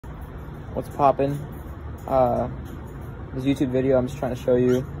What's poppin'? This YouTube video, I'm just trying to show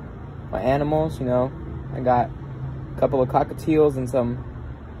you my animals. You know, I got a couple of cockatiels and some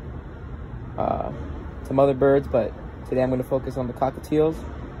other birds, but today I'm going to focus on the cockatiels.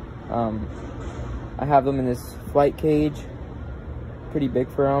 I have them in this flight cage, pretty big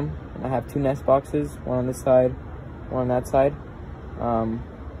for them. And I have 2 nest boxes, one on this side, one on that side.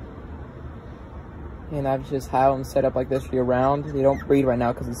 And I've just have them set up like this year round. They don't breed right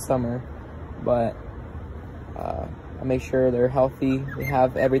now because it's summer, but I make sure they're healthy, they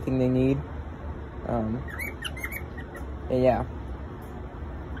have everything they need. And yeah,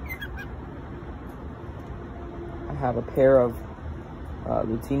 I have a pair of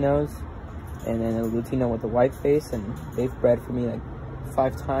Lutinos and then a Lutino with a white face, and they've bred for me like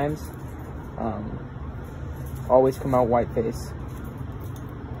 5 times. Always come out white face.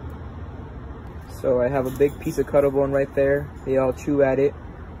 So I have a big piece of cuddle bone right there. They all chew at it.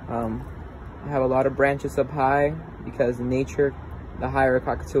 I have a lot of branches up high because in nature, the higher a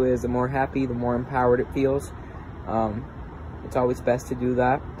cockatiel is, the more happy, the more empowered it feels. It's always best to do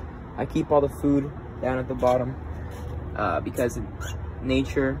that. I keep all the food down at the bottom because in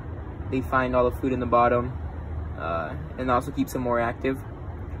nature, they find all the food in the bottom, and also keeps them more active.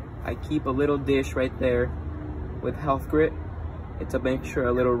 I keep a little dish right there with health grit. It's a mixture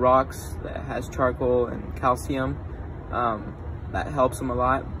of little rocks that has charcoal and calcium. That helps them a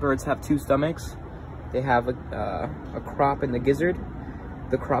lot. Birds have 2 stomachs. They have a crop and the gizzard.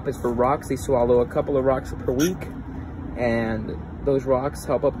 The crop is for rocks. They swallow a couple of rocks per week, and those rocks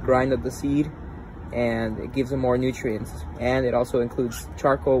help up grind up the seed, and it gives them more nutrients. And it also includes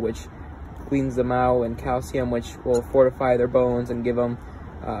charcoal, which cleans them out, and calcium, which will fortify their bones and give them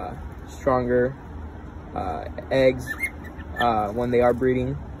stronger eggs when they are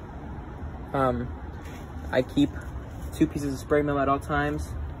breeding. I keep 2 pieces of spray millet at all times.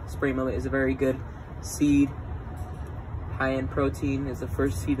 Spray millet is a very good seed. High in protein. Is the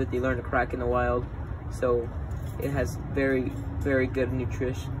first seed that they learn to crack in the wild, so it has very, very good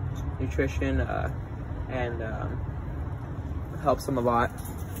nutrition and helps them a lot,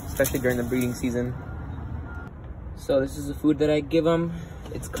 especially during the breeding season. So this is the food that I give them.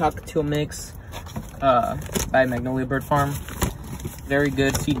 It's Cockatiel mix by Magnolia Bird Farm. Very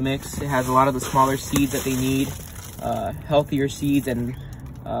good seed mix. It has a lot of the smaller seeds that they need, healthier seeds, and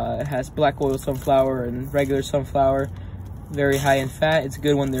it has black oil sunflower and regular sunflower. Very high in fat. It's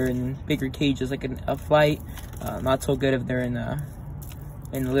good when they're in bigger cages, like in a flight. Not so good if they're in a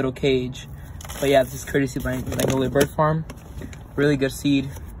little cage. But yeah, this is courtesy by Magnolia Bird Farm. Really good seed.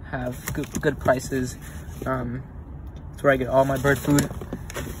 Have good prices. That's where I get all my bird food.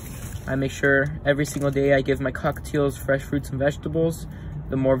 I make sure every single day I give my cockatiels fresh fruits and vegetables.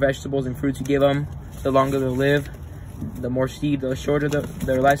 The more vegetables and fruits you give them, the longer they'll live. The more seed, the shorter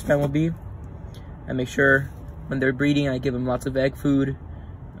their lifespan will be. I make sure when they're breeding, I give them lots of egg food,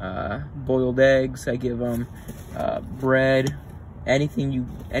 boiled eggs. I give them bread, anything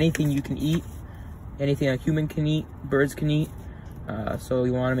you can eat, anything a human can eat, birds can eat. So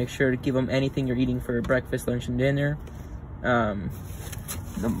you want to make sure to give them anything you're eating for breakfast, lunch, and dinner. The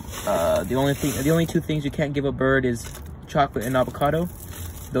only 2 things you can't give a bird is chocolate and avocado.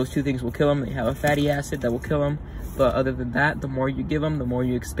 Those 2 things will kill them. They have a fatty acid that will kill them. But other than that, the more you give them, the more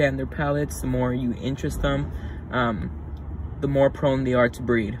you expand their palates, the more you interest them, the more prone they are to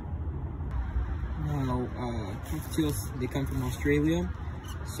breed. Now, cockatiels, they come from Australia.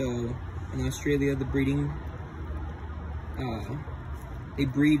 So in Australia, the breeding, they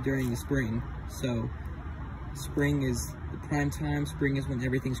breed during the spring. So spring is the prime time. Spring is when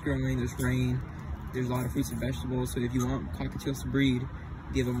everything's growing, there's rain, there's a lot of fruits and vegetables. So if you want cockatiels to breed,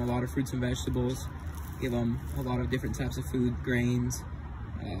 give them a lot of fruits and vegetables. Give them a lot of different types of food, grains,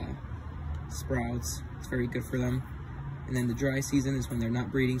 sprouts. It's very good for them. And then the dry season is when they're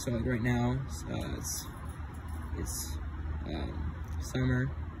not breeding. So like right now, it's summer.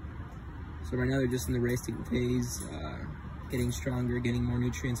 So right now they're just in the resting phase, getting stronger, getting more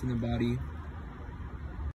nutrients in their body.